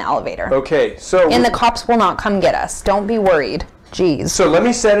kisses her in the elevator. Okay, so... And the cops will not come get us. Don't be worried. Jeez. So let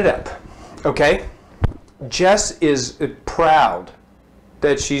me set it up. Okay? Jess is proud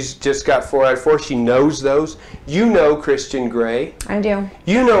that she's just got 4 out of 4. She knows those. You know Christian Grey. I do.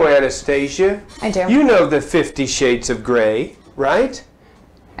 You know Anastasia. I do. You know the 50 Shades of Grey, right?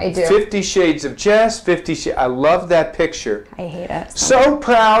 I do. 50 Shades of Jess, 50 Shades. I love that picture. I hate it. So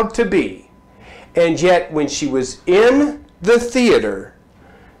proud to be. And yet, when she was in the theater,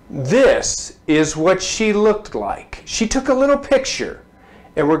 this is what she looked like. She took a little picture.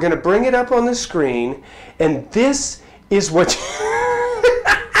 And we're going to bring it up on the screen, and this is what...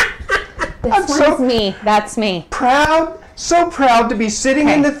 This one's me. That's me. Proud, so proud to be sitting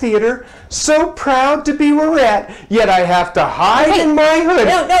in the theater, so proud to be where we're at, yet I have to hide in my hood.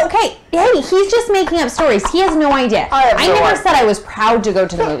 No, okay. Hey, he's just making up stories. He has no idea. I never said I was proud to go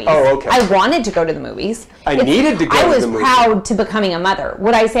to the movies. Oh, okay. I wanted to go to the movies. I needed to go to the movies. I was proud to becoming a mother.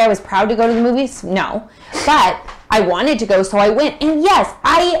 Would I say I was proud to go to the movies? No. But I wanted to go, so I went. And yes,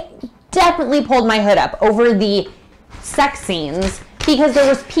 I definitely pulled my hood up over the sex scenes because there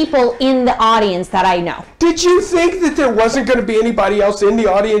was people in the audience that I know. Did you think that there wasn't going to be anybody else in the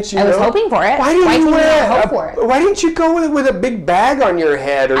audience? I was hoping for it. Why didn't you go with a big bag on your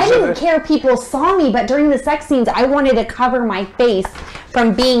head or something? I didn't care people saw me, but during the sex scenes, I wanted to cover my face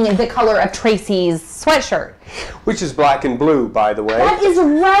from being the color of Tracy's sweatshirt. Which is black and blue, by the way. That is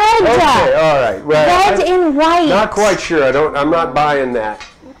red. Okay, all right. Red and white. Not quite sure. I'm not buying that.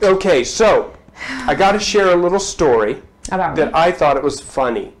 Okay, so I got to share a little story that I thought it was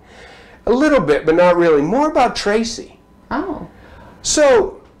funny. A little bit, but not really. More about Tracy. Oh.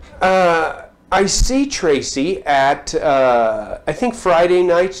 So I see Tracy at, I think, Friday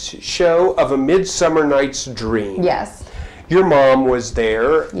night's show of A Midsummer Night's Dream. Yes. Your mom was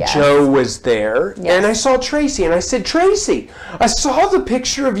there, yes. Joe was there, yes. And I saw Tracy, and I said, Tracy, I saw the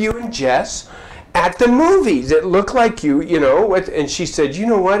picture of you and Jess at the movies. It looked like you know, and she said, you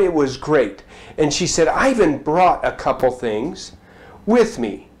know what, it was great. And she said, I even brought a couple things with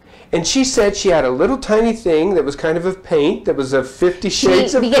me. And she said she had a little tiny thing that was kind of paint, that was a 50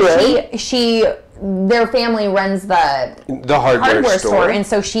 Shades of Grey. Their family runs the hardware store, and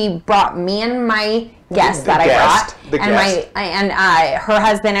so she brought me and my guest that I brought, her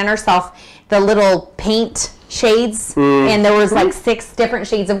husband and herself, the little paint shades, and there was like 6 different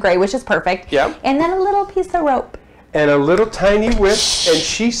shades of gray, which is perfect. Yep. And then a little piece of rope. And a little tiny whip, and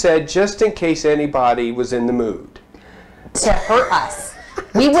she said, just in case anybody was in the mood. To hurt us.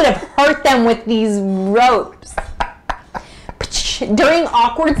 We would have hurt them with these ropes. During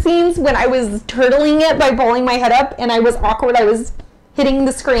awkward scenes, when I was turtling it by pulling my head up, and I was awkward, I was hitting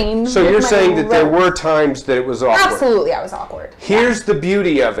the screen. So you're saying that there were times that it was awkward? Absolutely, I was awkward. Here's the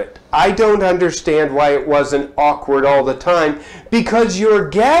beauty of it. I don't understand why it wasn't awkward all the time, because your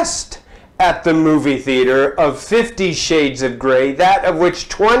guest at the movie theater of 50 Shades of Grey, that of which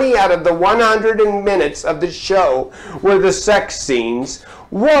 20 out of the 100 minutes of the show were the sex scenes,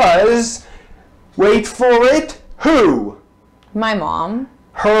 was, wait for it, who? My mom.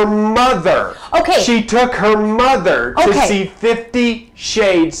 Her mother. Okay. She took her mother to see 50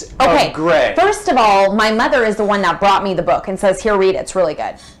 Shades of Grey. First of all, my mother is the one that brought me the book and says, here, read it. It's really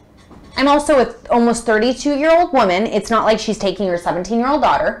good. I'm also an almost 32-year-old woman. It's not like she's taking her 17-year-old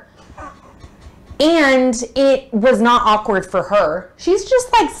daughter. And it was not awkward for her. She's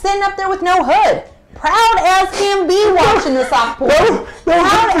just like sitting up there with no hood. Proud as can be watching the soft porn. No proud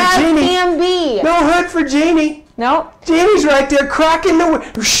hood for as Jeannie. Can be. No hood for Jeannie. No. Jeannie's right there cracking the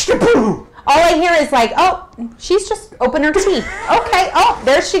whip. All I hear is like, oh, she's just opened her teeth. Okay, oh,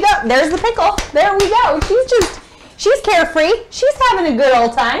 there she goes. There's the pickle. There we go. She's carefree. She's having a good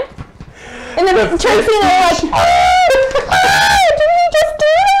old time. And then Tracy and I are like, did we just do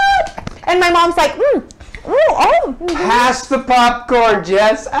it? And my mom's like, Pass the popcorn,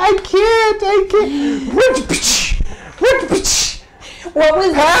 Jess. I can't. What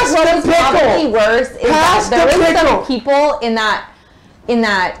was probably worse is that there was some people in that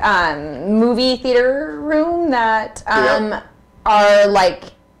movie theater room that are like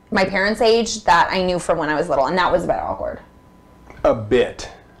my parents' age that I knew from when I was little, and that was a bit awkward. A bit.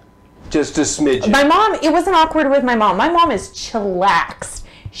 Just a smidgen. My mom, it wasn't awkward with my mom. My mom is chillaxed.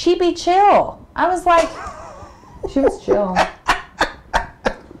 She'd be chill. I was like, she was chill.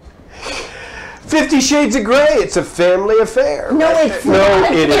 50 Shades of Grey, it's a family affair. No, it's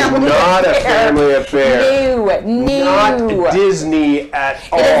not. It is not a family affair. No. Not Disney at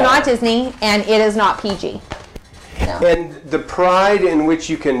all. It is not Disney, and it is not PG. No. And the pride in which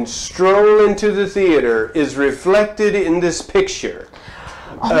you can stroll into the theater is reflected in this picture.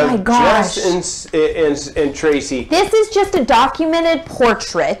 Oh my gosh. Jess and Tracy. This is just a documented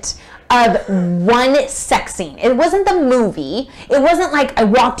portrait of one sex scene. It wasn't the movie. It wasn't like I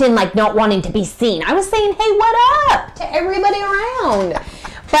walked in like not wanting to be seen. I was saying, hey, what up to everybody around.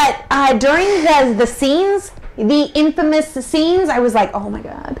 But during the scenes, the infamous scenes, I was like, oh my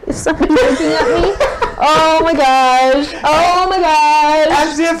God, is somebody looking at me? Oh my gosh. Oh my gosh.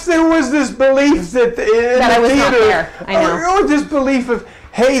 As if there was this belief that I was not there. I know. Or this belief of,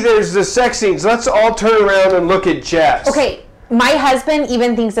 hey, there's the sex scenes. Let's all turn around and look at Jess. Okay, my husband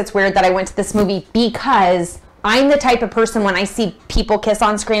even thinks it's weird that I went to this movie because I'm the type of person when I see people kiss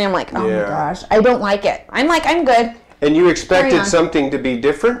on screen, I'm like, oh my gosh, I don't like it. I'm like, I'm good. And you expected something to be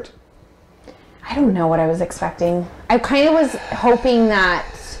different? I I don't know what I was expecting. I kind of was hoping that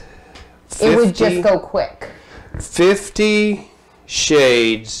it would just go quick. 50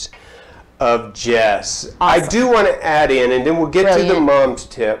 Shades of Jess. Awesome. I do want to add in, and then we'll get to the mom's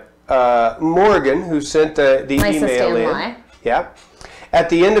tip. Morgan, who sent the email in. Yeah. At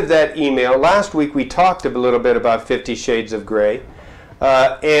the end of that email, last week we talked a little bit about 50 Shades of Grey,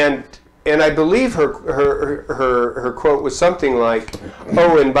 and I believe her quote was something like,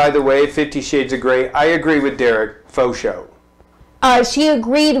 "Oh, and by the way, 50 Shades of Grey, I agree with Derek, faux show." She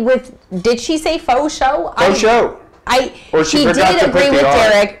agreed with, did she say faux show? Faux show. She did agree with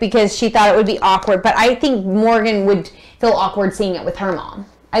Derek because she thought it would be awkward, but I think Morgan would feel awkward seeing it with her mom.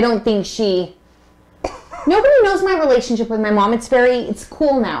 I don't think nobody knows my relationship with my mom. It's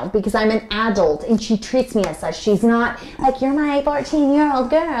cool now because I'm an adult and she treats me as such. She's not like, you're my 14-year-old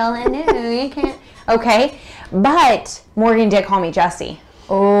girl and no, you can't. Okay, but Morgan did call me Jessie.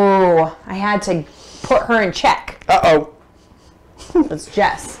 Oh, I had to put her in check. Uh-oh. It's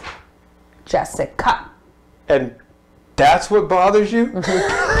Jess. Jessica. And that's what bothers you?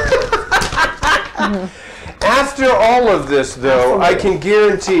 After all of this, though, I can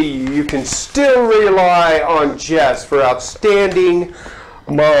guarantee you can still rely on Jess for outstanding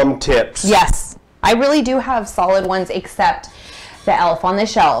mom tips. Yes. I really do have solid ones, except the elf on the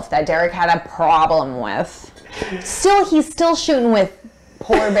shelf that Derek had a problem with. He's still shooting with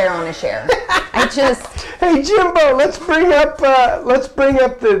polar bear on a chair. Hey Jimbo, let's bring up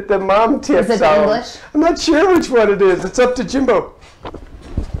the mom tips. Is it English? I'm not sure which one it is. It's up to Jimbo.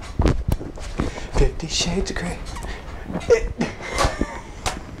 50 Shades of Grey.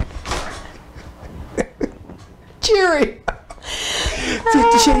 Cheery.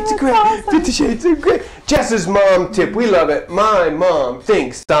 50 Shades of Grey. Awesome. 50 Shades of Grey. Jess's mom tip. We love it. My mom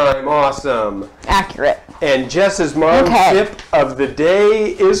thinks I'm awesome. Accurate. And Jess's mom tip of the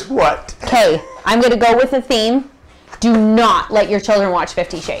day is what? Okay, I'm going to go with a theme. Do not let your children watch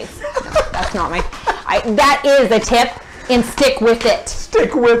 50 Shades. That's not that is a tip, and stick with it.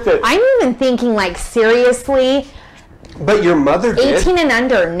 Stick with it. I'm even thinking, like, seriously. But your mother did. 18 and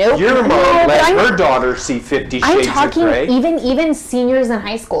under, nope. Your mom let her daughter see 50 Shades of Grey. I'm talking even seniors in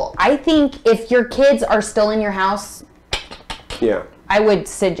high school. I think if your kids are still in your house, I would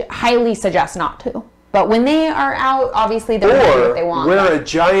highly suggest not to. But when they are out, obviously they're doing what they want. Or wear a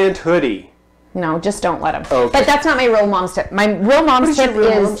giant hoodie. No, just don't let them. Okay. But that's not my real mom's tip. My real mom's tip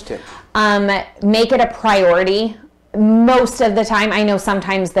is make it a priority. Most of the time, I know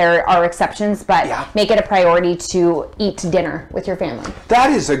sometimes there are exceptions, but make it a priority to eat dinner with your family.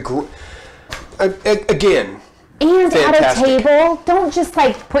 That is again. And fantastic. At a table, don't just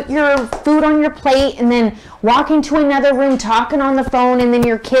like put your food on your plate and then walk into another room talking on the phone, and then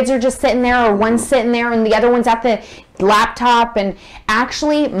your kids are just sitting there, or one's sitting there and the other one's at the laptop. And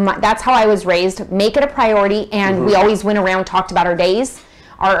actually, that's how I was raised. Make it a priority, and we always went around, talked about our days,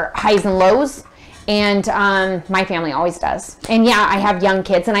 our highs and lows. And my family always does. And yeah, I have young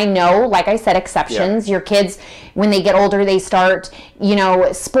kids, and I know, like I said, exceptions. Your kids, when they get older, they start,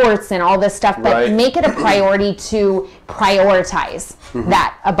 sports and all this stuff. But make it a priority to prioritize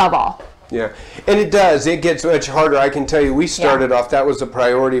that above all. Yeah, and it does. It gets much harder. I can tell you, we started off, that was a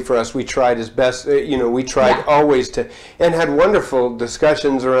priority for us. We tried as best, we tried always to, and had wonderful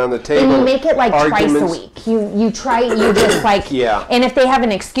discussions around the table. And you make it like twice a week. You just like, and if they have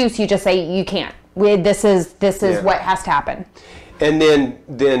an excuse, you just say, you can't. This is what has to happen. And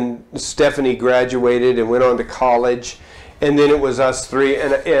then Stephanie graduated and went on to college, and then it was us three.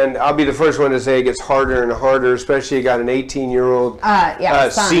 And I'll be the first one to say it gets harder and harder, especially you got an 18-year-old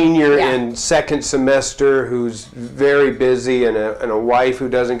senior in second semester who's very busy, and a wife who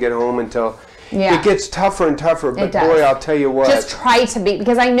doesn't get home until. It gets tougher and tougher, but boy, I'll tell you what. Just try to be,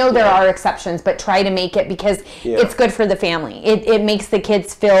 because I know there are exceptions, but try to make it, because it's good for the family. It makes the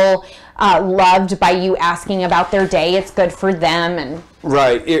kids feel loved by you asking about their day. It's good for them. And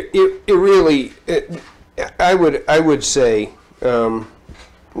right. It really, I would say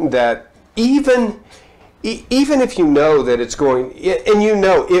that even if you know that it's going, and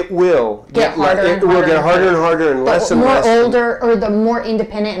it will get harder, it will get harder and harder and less and less. The more older, or the more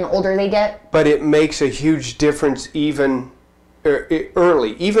independent and older they get. But it makes a huge difference even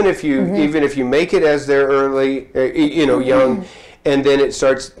early. Even if you make it as they're early, young, and then it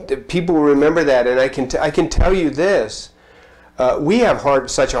starts. People remember that, and I can tell you this. We have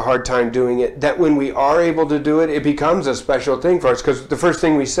such a hard time doing it that when we are able to do it, it becomes a special thing for us, because the first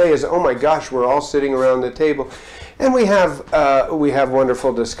thing we say is, "Oh my gosh, we're all sitting around the table," and we have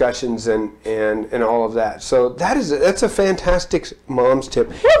wonderful discussions and all of that. So that's a fantastic mom's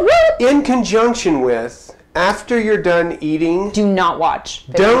tip. In conjunction with after you're done eating, do not watch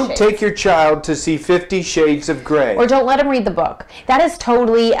 50 don't Shades. take your child to see 50 Shades of Grey. Or don't let him read the book. That is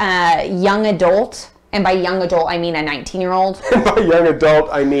totally a young adult, and by young adult I mean a 19-year-old. By young adult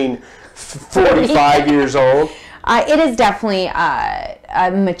I mean 45 years old. It is definitely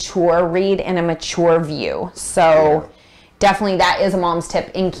a mature read and a mature view. So definitely that is a mom's tip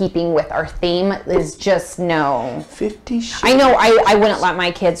in keeping with our theme, is just no. 50 Shades. I know I wouldn't let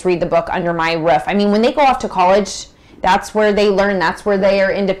my kids read the book under my roof. I mean, when they go off to college, that's where they learn, that's where they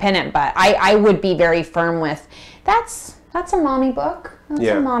are independent. But I would be very firm with, that's a mommy book. That's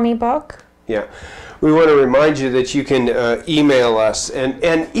a mommy book. Yeah. We want to remind you that you can email us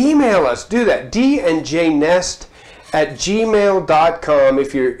and email us. Do that. dnjnest@gmail.com.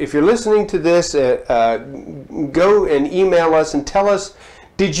 If you're listening to this, go and email us and tell us,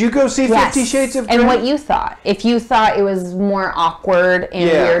 did you go see 50 Shades of Grey? And what you thought. If you thought it was more awkward and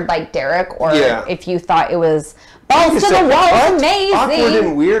weird like Derek, or if you thought it was balls to the wall, amazing. Awkward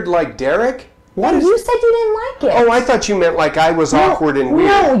and weird like Derek? What you said you didn't like it. Oh, I thought you meant like I was awkward and weird.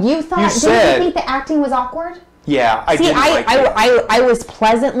 No, you thought. Didn't you think the acting was awkward? Yeah, I didn't like it. I was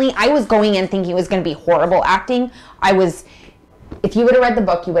pleasantly. I was going in thinking it was going to be horrible acting. If you would have read the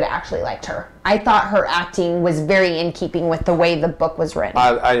book, you would have actually liked her. I thought her acting was very in keeping with the way the book was written.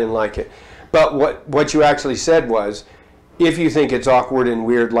 I didn't like it. But what you actually said was, if you think it's awkward and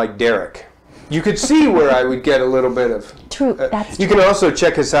weird like Derek, you could see where I would get a little bit of... True, that's true. You can also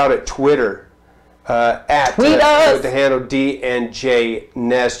check us out at Twitter. Tweet us! With the handle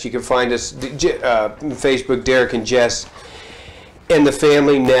DNJNest. You can find us Facebook, Derek and Jess and the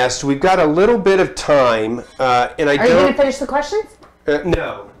Family Nest. We've got a little bit of time, and Are you going to finish the questions?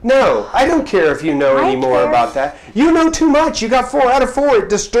 No, I don't care if you know any more about that. You know too much. You got 4 out of 4. It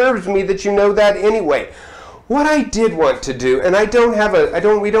disturbs me that you know that anyway. What I did want to do, and we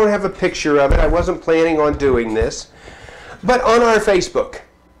don't have a picture of it. I wasn't planning on doing this, but on our Facebook.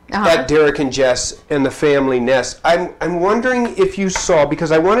 At Derek and Jess and the Family Nest. I'm wondering if you saw,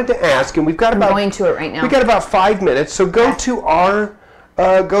 because I wanted to ask, and we've got about... I'm going to it right now. We've got about 5 minutes, so go to our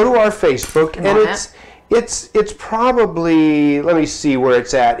Facebook, and it's probably, let me see where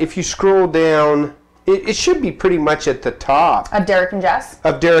it's at. If you scroll down, it should be pretty much at the top. Of Derek and Jess?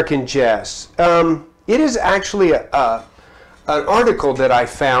 Of Derek and Jess. It is actually an article that I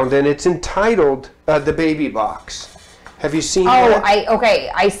found, and it's entitled The Baby Box. Have you seen that?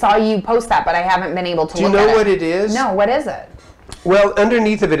 I saw you post that, but I haven't been able to look at it. Do you know what it is? No, what is it? Well,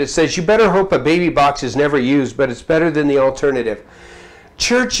 underneath of it, it says, you better hope a baby box is never used, but it's better than the alternative.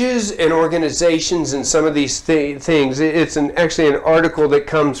 Churches and organizations and some of these things, it's actually an article that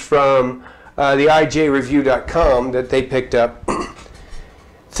comes from the IJReview.com that they picked up.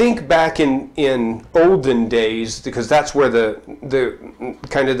 Think back in olden days, because that's where the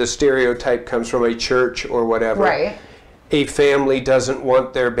kind of the stereotype comes from, a church or whatever. Right. A family doesn't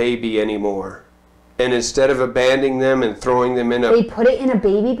want their baby anymore. And instead of abandoning them and throwing them in They put it in a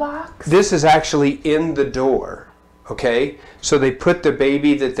baby box? This is actually in the door, okay? So they put the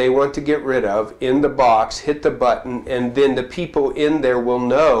baby that they want to get rid of in the box, hit the button, and then the people in there will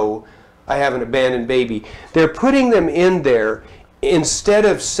know, I have an abandoned baby. They're putting them in there instead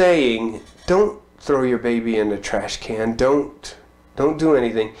of saying, don't throw your baby in the trash can, don't do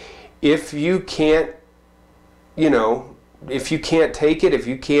anything. If you can't, if you can't take it, if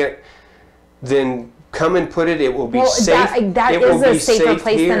you can't, then come and put it. It will be safe. That is a safer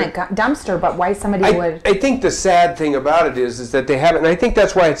place than a dumpster, but why somebody would... I think the sad thing about it is that they haven't, and I think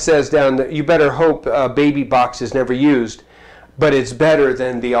that's why it says down that you better hope a baby box is never used, but it's better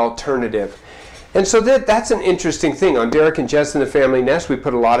than the alternative. And so that's an interesting thing. On Derek and Jess and the Family Nest, we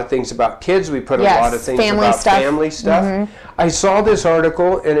put a lot of things about kids. We put a lot of things about family stuff. Mm-hmm. I saw this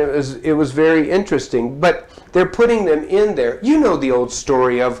article, and it was very interesting. But they're putting them in there. You know the old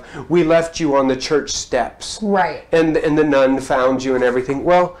story of, we left you on the church steps. Right. And the nun found you and everything.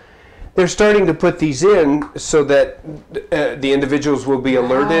 Well, they're starting to put these in so that the individuals will be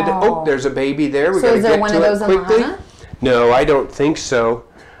alerted. Oh, there's a baby there. We got to get to it quickly. So is there one of those in Lahaina? No, I don't think so.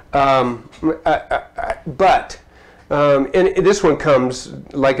 But this one comes,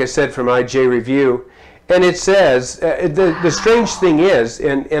 like I said, from IJ Review, and it says, the strange thing is,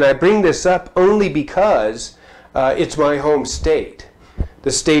 and I bring this up only because it's my home state,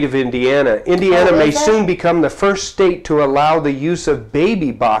 the state of Indiana. Indiana may soon become the first state to allow the use of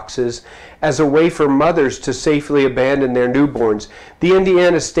baby boxes as a way for mothers to safely abandon their newborns. The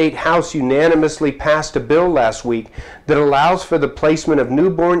Indiana State House unanimously passed a bill last week that allows for the placement of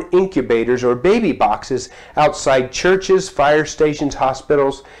newborn incubators or baby boxes outside churches, fire stations,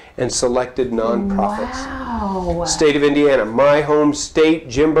 hospitals, and selected nonprofits. Wow. State of Indiana, my home state,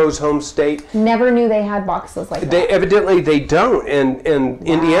 Jimbo's home state. Never knew they had boxes like that. Evidently they don't, and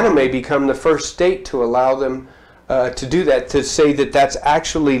Indiana may become the first state to allow them to do that, to say that that's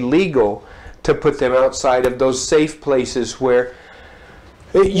actually legal to put them outside of those safe places where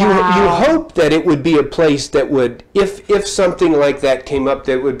you hope that it would be a place that would, if something like that came up,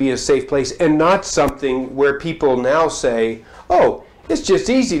 that would be a safe place, and not something where people now say, oh, it's just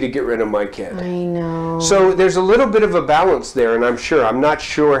easy to get rid of my kid. I know. So there's a little bit of a balance there, and I'm not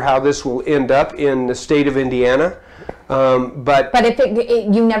sure how this will end up in the state of Indiana. But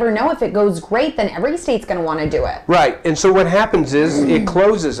if you never know, if it goes great, then every state's going to want to do it. Right, and so what happens is it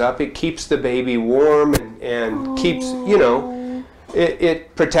closes up, it keeps the baby warm and keeps,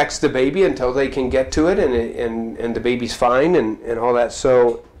 it protects the baby until they can get to it, and the baby's fine and all that.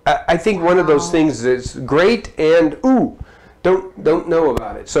 So I think one of those things that's great and don't know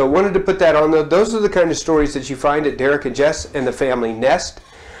about it. So wanted to put that on. Those are the kind of stories that you find at Derek and Jess and the Family Nest.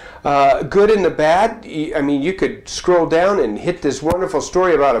 Good and the bad. I mean, you could scroll down and hit this wonderful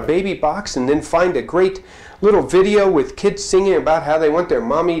story about a baby box, and then find a great little video with kids singing about how they want their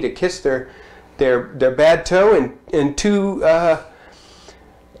mommy to kiss their bad toe, and two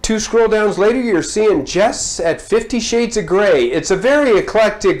scroll downs later, you're seeing Jess at 50 Shades of Grey. It's a very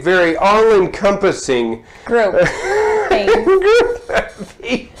eclectic, very all-encompassing group.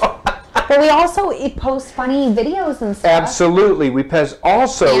 But we also post funny videos and stuff. Absolutely, we post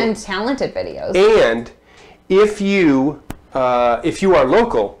also and talented videos. And if you are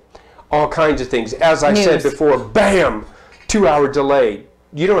local, all kinds of things. As I said before, bam, 2-hour delay.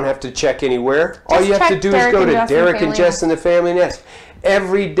 You don't have to check anywhere. All you have to do is go to Derek and Jess and the Family Nest.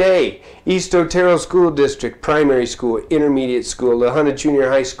 Every day, East Otero School District, primary school, intermediate school, La Junta Junior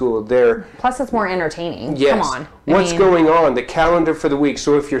High School, there. Plus it's more entertaining. Yes. Come on. What's going on, the calendar for the week.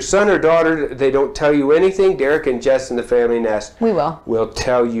 So if your son or daughter, they don't tell you anything, Derek and Jess and the Family Nest will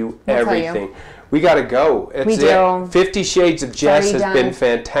tell you everything. We got to go. We do. 50 Shades of Jess has been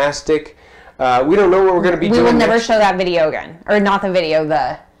fantastic. We don't know what we're going to be doing We will never next. show that video again. Or not the video,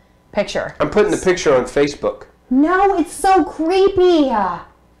 the picture. I'm putting the picture on Facebook. No, it's so creepy.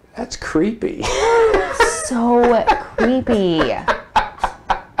 That's creepy. So creepy.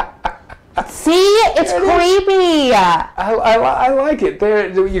 See? It's creepy. I like it. There,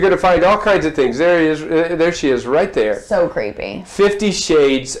 you're going to find all kinds of things. There she is right there. So creepy. 50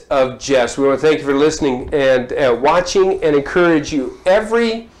 Shades of Jess. We want to thank you for listening and watching, and encourage you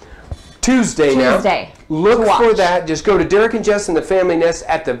every Tuesday now. Look for that. Just go to Derek and Jess and the Family Nest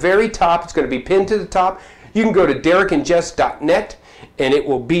at the very top. It's going to be pinned to the top. You can go to derekandjess.net and it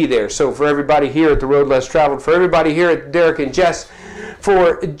will be there. So for everybody here at The Road Less Traveled, for everybody here at Derek and Jess,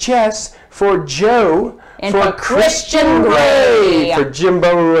 for Jess, for Joe, and for Christian Gray, for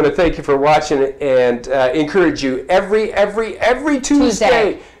Jimbo, we want to thank you for watching and encourage you every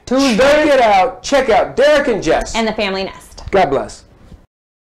Tuesday. Check it out. Check out Derek and Jess and the Family Nest. God bless.